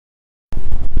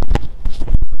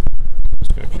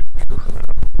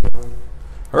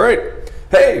All right.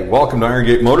 Hey, welcome to Iron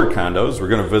Gate Motor Condos. We're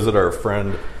going to visit our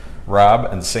friend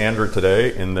Rob and Sandra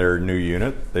today in their new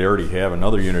unit. They already have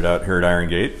another unit out here at Iron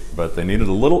Gate, but they needed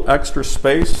a little extra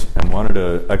space and wanted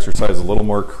to exercise a little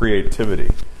more creativity.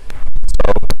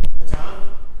 So,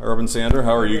 Rob and Sandra,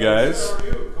 how are you guys? How are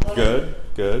you? Good,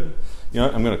 good. You know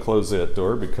what? I'm going to close that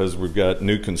door because we've got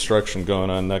new construction going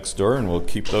on next door, and we'll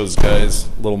keep those guys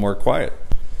a little more quiet.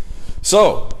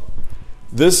 So,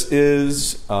 this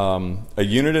is a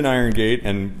unit in Iron Gate,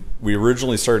 and we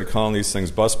originally started calling these things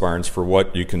bus barns for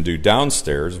what you can do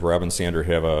downstairs. Rob and Sandra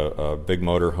have a big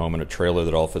motor home and a trailer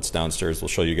that all fits downstairs. We'll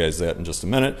show you guys that in just a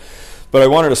minute. But I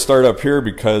wanted to start up here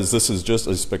because this is just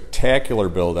a spectacular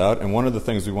build out, and one of the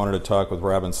things we wanted to talk with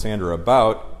Rob and Sandra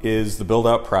about is the build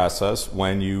out process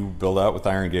when you build out with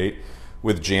Iron Gate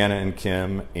with Jana and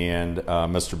Kim and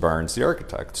Mr. Barnes, the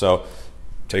architect. So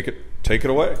take it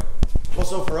away. Well,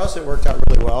 so for us, it worked out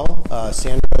really well.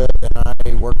 Sandra and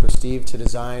I worked with Steve to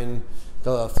design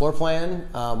the floor plan.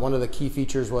 One of the key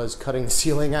features was cutting the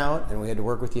ceiling out, and we had to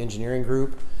work with the engineering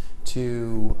group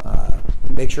to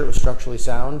make sure it was structurally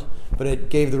sound, but it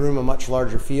gave the room a much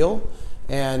larger feel.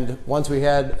 And once we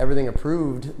had everything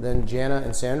approved, then Jana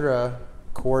and Sandra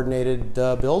coordinated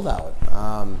the build out.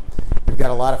 We've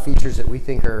got a lot of features that we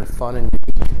think are fun and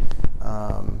unique.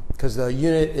 Because the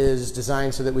unit is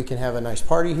designed so that we can have a nice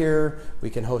party here,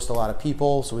 we can host a lot of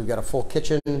people, so we've got a full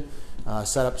kitchen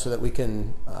set up so that we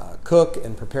can cook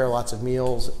and prepare lots of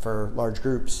meals for large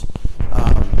groups.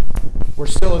 We're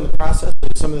still in the process.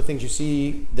 Some of the things you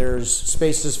see, there's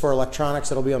spaces for electronics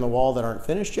that'll be on the wall that aren't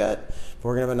finished yet, but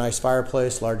we're going to have a nice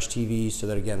fireplace, large TV, so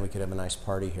that again we could have a nice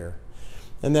party here.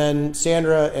 And then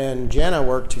Sandra and Jana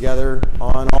worked together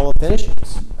on all the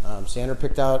finishings. Sandra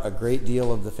picked out a great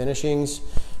deal of the finishings.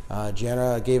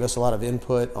 Jana gave us a lot of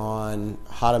input on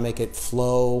how to make it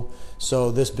flow.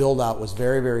 So this build out was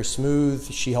very, very smooth.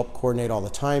 She helped coordinate all the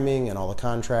timing and all the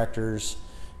contractors.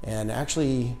 And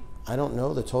actually, I don't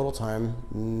know the total time,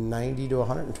 90 to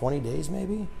 120 days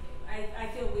maybe? I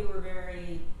feel we were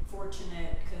very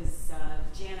fortunate because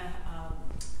Jana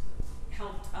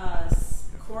helped us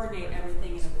coordinate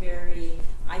everything in a very,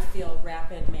 I feel,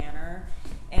 rapid manner.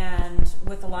 And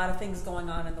with a lot of things going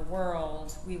on in the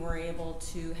world, we were able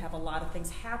to have a lot of things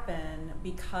happen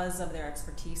because of their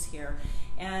expertise here.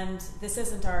 And this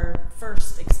isn't our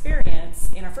first experience,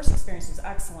 and our first experience was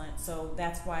excellent, so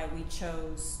that's why we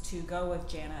chose to go with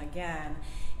Jana again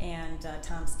and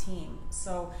Tom's team.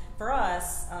 So for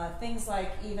us, things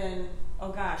like even,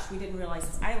 oh gosh, we didn't realize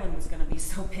this island was going to be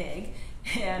so big.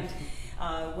 And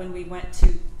when we went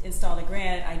to install the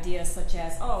granite, ideas such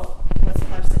as, oh, let's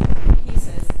parse it into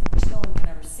pieces, which no one can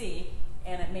ever see,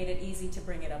 and it made it easy to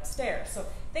bring it upstairs. So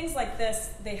things like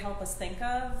this, they help us think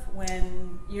of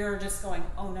when you're just going,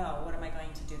 oh no, what am I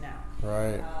going to do now?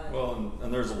 Right. Well,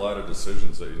 and there's a lot of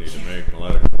decisions that you need to make and a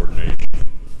lot of coordination.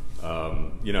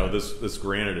 You know, this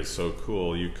granite is so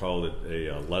cool. You called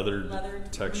it a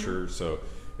leathered texture, so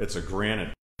it's a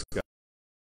granite. It's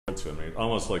got to it. I mean,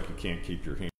 almost like you can't keep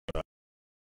your hand out.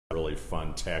 Really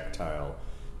fun tactile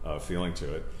feeling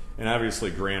to it. And obviously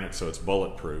granite, so it's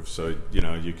bulletproof. So you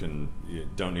know you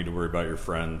don't need to worry about your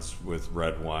friends with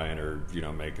red wine or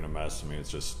making a mess. I mean,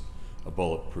 it's just a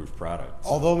bulletproof product.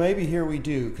 So. Although maybe here we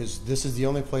do, because this is the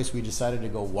only place we decided to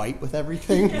go white with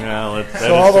everything. Yeah,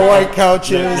 so all the white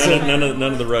couches. None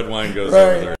of the red wine goes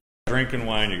over there. Drinking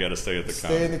wine, you got to stay at the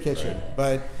counter. Stay in the kitchen. Right.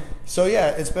 But so yeah,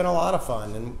 it's been a lot of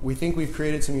fun, and we think we've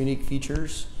created some unique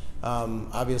features.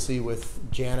 Obviously,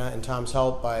 with Jana and Tom's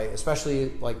help, by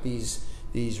especially like these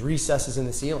recesses in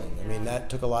the ceiling. I mean, that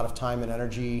took a lot of time and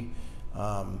energy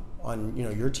on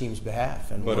your team's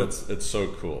behalf. But it's so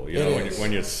cool.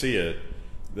 When you see it,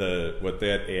 what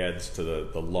that adds to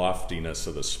the loftiness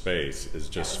of the space is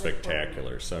just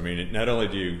spectacular. So I mean, not only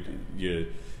do you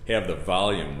have the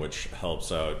volume, which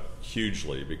helps out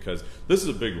hugely, because this is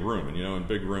a big room, and when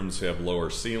big rooms have lower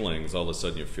ceilings, all of a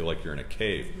sudden you feel like you're in a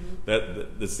cave.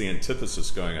 That's the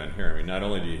antithesis going on here. I mean, not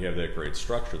only do you have that great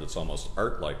structure that's almost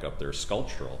art-like up there,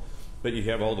 sculptural, but you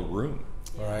have all the room.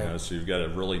 Right. So you've got a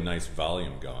really nice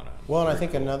volume going on. Well, and I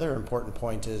think another important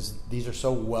point is these are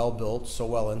so well built, so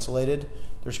well insulated.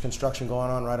 There's construction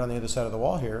going on right on the other side of the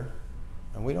wall here,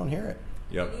 and we don't hear it.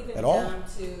 Yep. Even at all. down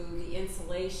to the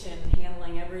insulation,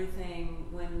 handling everything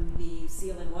when the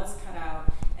ceiling was cut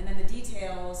out, and then the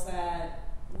details that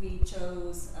we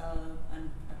chose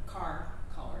a car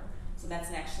color. So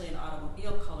that's actually an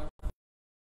automobile color.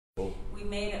 Cool. We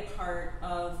made it part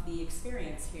of the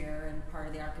experience here and part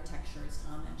of the architecture, as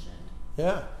Tom mentioned.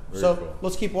 Yeah. Very cool.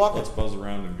 Let's keep walking. Let's buzz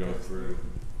around and go through.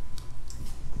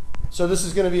 So this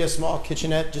is going to be a small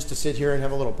kitchenette just to sit here and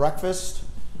have a little breakfast.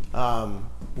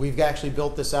 We've actually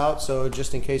built this out so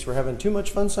just in case we're having too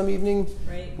much fun some evening,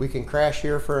 Right. we can crash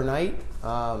here for a night.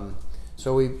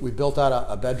 So we built out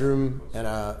a bedroom and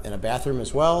a bathroom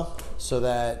as well, so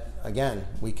that again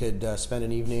we could spend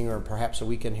an evening or perhaps a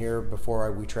weekend here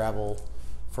before we travel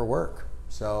for work.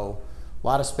 So a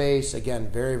lot of space, again,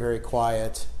 very, very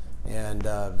quiet and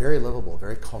very livable,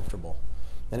 very comfortable.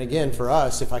 And again, for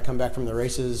us, if I come back from the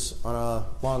races on a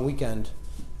long weekend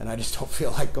and I just don't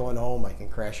feel like going home, I can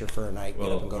crash here for a night,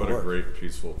 get up and go to what a work. great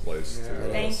peaceful place.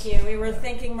 Thank you. We were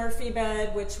thinking Murphy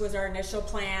Bed, which was our initial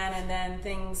plan, and then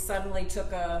things suddenly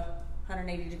took a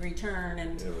 180-degree turn,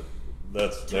 and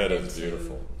That is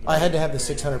beautiful. I had to have the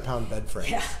 600-pound bed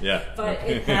frame. Yeah. But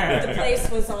the place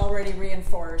was already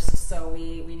reinforced, so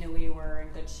we knew we were in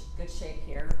good shape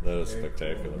here. That is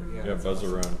spectacular. Yeah, buzz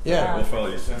around. Yeah. We'll follow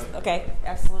you, Sandra. Okay,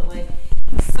 absolutely.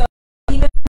 So even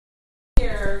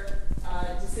here,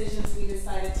 decisions we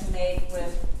decided to make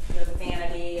with the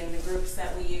vanity and the groups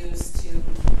that we use to do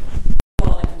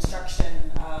all the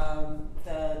construction,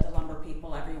 the lumber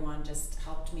people, everyone just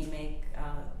helped me make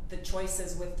the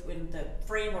choices within the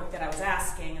framework that I was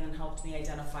asking, and then helped me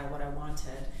identify what I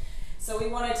wanted. So we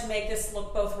wanted to make this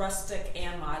look both rustic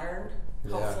and modern.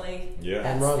 Yeah. Hopefully, Yeah,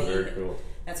 that's very cool.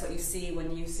 That's what you see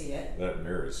when you see it. That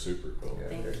mirror is super cool.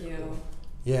 Thank you. Cool.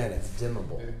 Yeah, and it's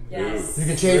dimmable. Yes. You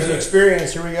can change the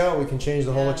experience. Here we go. We can change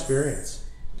the whole Yes. experience.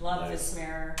 Love this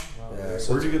mirror. Yeah,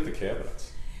 so Where'd you get the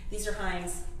cabinets? These are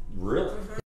Heinz. Really?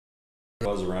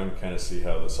 Buzz around, kind of see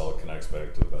how this all connects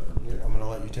back to the bedroom. I'm going to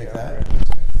let you take that.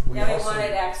 We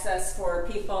wanted access for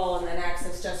people and then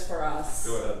access just for us.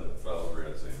 Go ahead and follow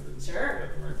Brad's Sandra. Sure.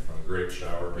 Got the microphone. Great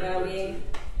shower. Yeah, we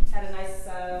had a nice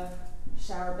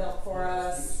shower built for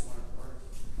us.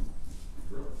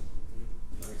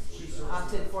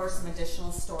 Opted for some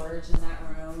additional storage in that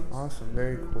room. Awesome,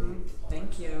 very cool.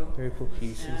 Thank you. Very cool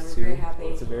pieces Yeah, we're too. very happy.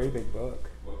 It's a very big book.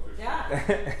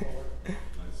 Yeah.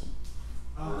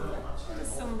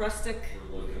 Just some rustic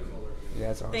Yeah,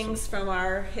 it's awesome. things from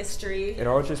our history. It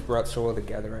all just brought so well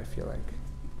together, I feel like.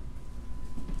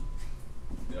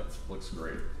 Yep, looks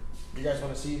great. You guys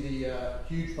want to see the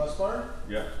huge bus barn?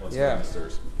 Yeah, let's Yeah. go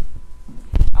downstairs.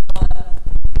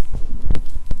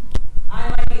 I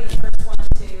might be the first one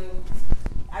to.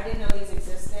 I didn't know these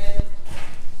existed.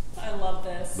 I love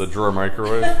this. The drawer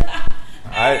microwave.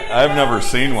 I've never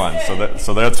seen one, so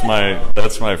that's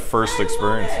my first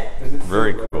experience.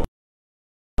 Very cool.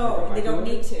 Oh, they don't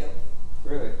need to.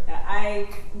 Really? I'm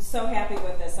so happy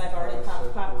with this. I've already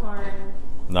popped popcorn.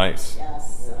 Nice.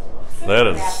 Yes. So That super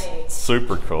is happy.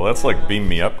 super cool. That's like beam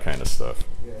me up kind of stuff.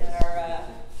 And our,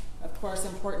 of course,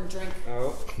 important drink. Oh,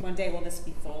 One day will this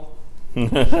be full? there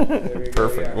we go.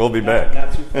 Perfect. Yeah. We'll be Not- back.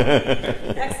 Not too far.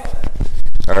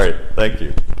 Excellent. All right. Thank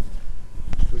you.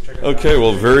 We'll check it Okay. out.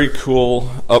 Well, very cool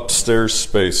upstairs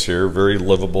space here. Very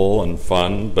livable and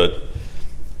fun. But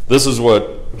this is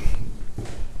what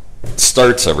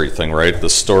starts everything, right? The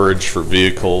storage for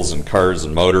vehicles and cars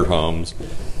and motorhomes.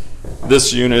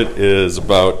 This unit is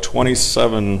about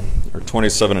 27 or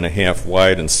 27 and a half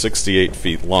wide and 68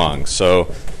 feet long.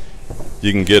 So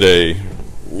you can get a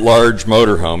large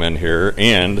motorhome in here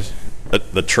and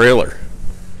the trailer.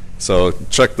 So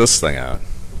check this thing out.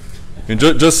 And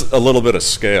just a little bit of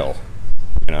scale,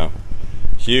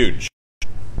 huge.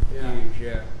 Yeah. Huge,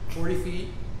 yeah. 40 feet.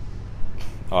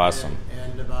 Awesome.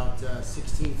 And about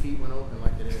 16 feet when open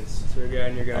like it is. So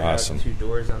again, you're gonna Awesome. have 2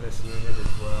 doors on this unit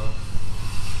as well.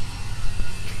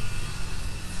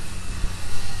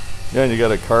 Yeah, and you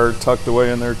got a car tucked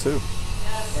away in there too.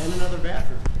 Yes. And another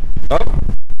bathroom. Oh.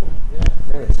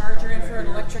 Yeah. Charger in for an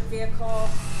electric vehicle.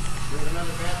 We have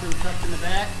another bathroom tucked in the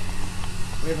back.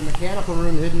 We have a mechanical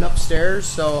room hidden upstairs,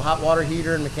 so hot water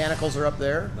heater and mechanicals are up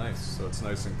there. Nice. So it's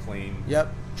nice and clean.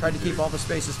 Yep. Tried to keep all the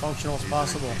space as functional as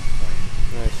possible.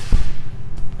 Nice.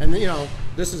 And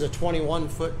this is a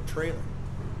 21-foot trailer.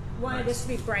 Wanted this to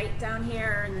be bright down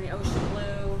here and the ocean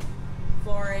blue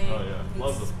flooring. Oh yeah,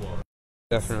 love the floor.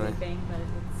 Definitely. Sleeping, but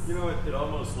it's You know, it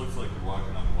almost looks like you're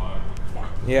walking on water.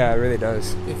 Yeah, it really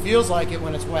does. It feels like it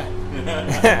when it's wet.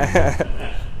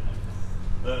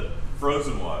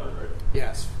 Frozen water, right?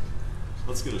 Yes.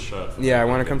 Let's get a shot. Yeah, I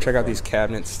want to come check out these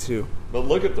cabinets too. But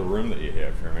look at the room that you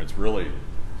have here. I mean, it's really,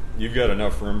 you've got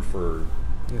enough room for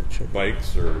Yeah, check.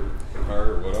 bikes or car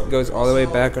or whatever. It goes all the way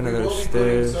back under We will those be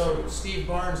putting- stairs. So Steve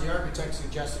Barnes, the architect,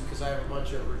 suggested, because I have a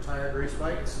bunch of retired race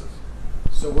bikes,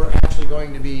 so we're actually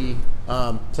going to be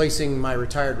placing my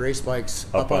retired race bikes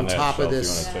up on that top shelf. of You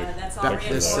this wanna take that's all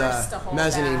pictures of reinforced that? to hold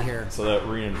mezzanine that. here. So that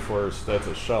reinforced, that's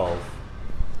a shelf,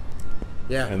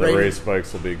 Yeah, and the rated, race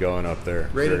bikes will be going up there.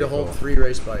 rated Very to hold cool. 3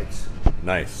 race bikes.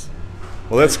 Nice.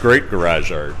 Well, that's great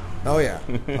garage art. Oh yeah,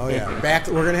 oh yeah.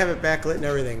 We're gonna have it backlit and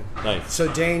everything. Nice. So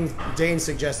Dane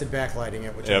suggested backlighting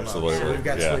it, which Absolutely. I love. So we've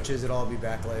got Yeah. switches; it'll all be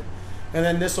backlit. And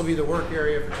then this will be the work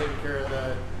area for taking care of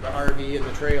the RV and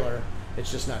the trailer. It's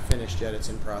just not finished yet; it's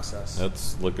in process.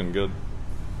 That's looking good.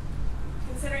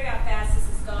 Considering how fast this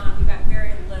is gone, we've got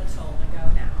very little to go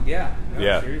now. Yeah.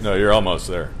 Yeah. No, you're almost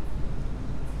there.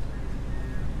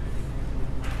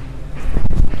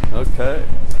 Okay.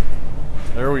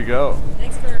 There we go.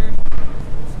 Thanks for.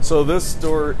 So this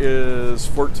door is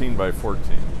 14 by 14,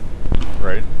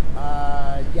 right?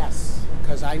 Yes,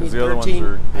 because I need the other ones 13.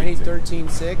 are I need 18.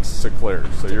 13.6 To clear.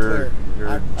 So you're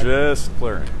clear. just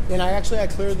clearing. And I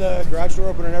clear the garage door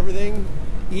opener and everything,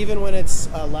 even when it's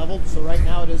leveled. So right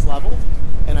now it is leveled,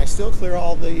 and I still clear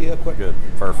all the equipment. Good.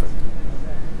 Perfect.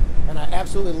 And I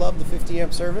absolutely love the 50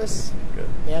 amp service Good.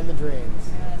 and the drains.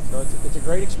 Yes. So it's a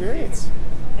great experience.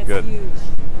 It's Good. huge.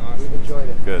 We've enjoyed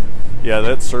it. Good. Yeah,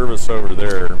 that service over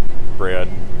there, Brad,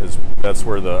 that's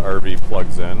where the RV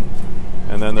plugs in,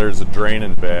 and then there's a drain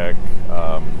in back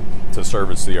to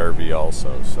service the RV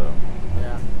also. So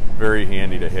Yeah. very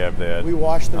handy to have that. We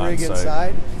washed the rig on-site.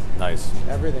 inside. Nice.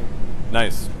 Everything.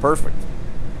 Nice. Perfect.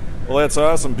 Well, that's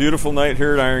awesome. Beautiful night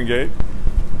here at Iron Gate.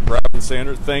 Rob and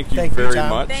Sandra, thank you Thank you, very Tom.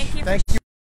 much. Thank you. Thank you.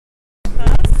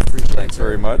 Thanks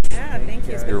very much. Yeah, thank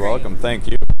you. It's been You're great. welcome. Thank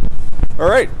you. All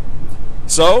right.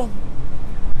 So,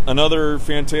 another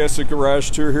fantastic garage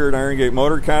tour here at Iron Gate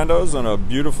Motor Condos on a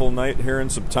beautiful night here in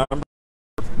September.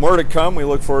 More to come. We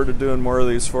look forward to doing more of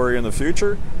these for you in the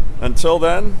future. Until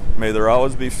then, may there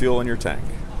always be fuel in your tank.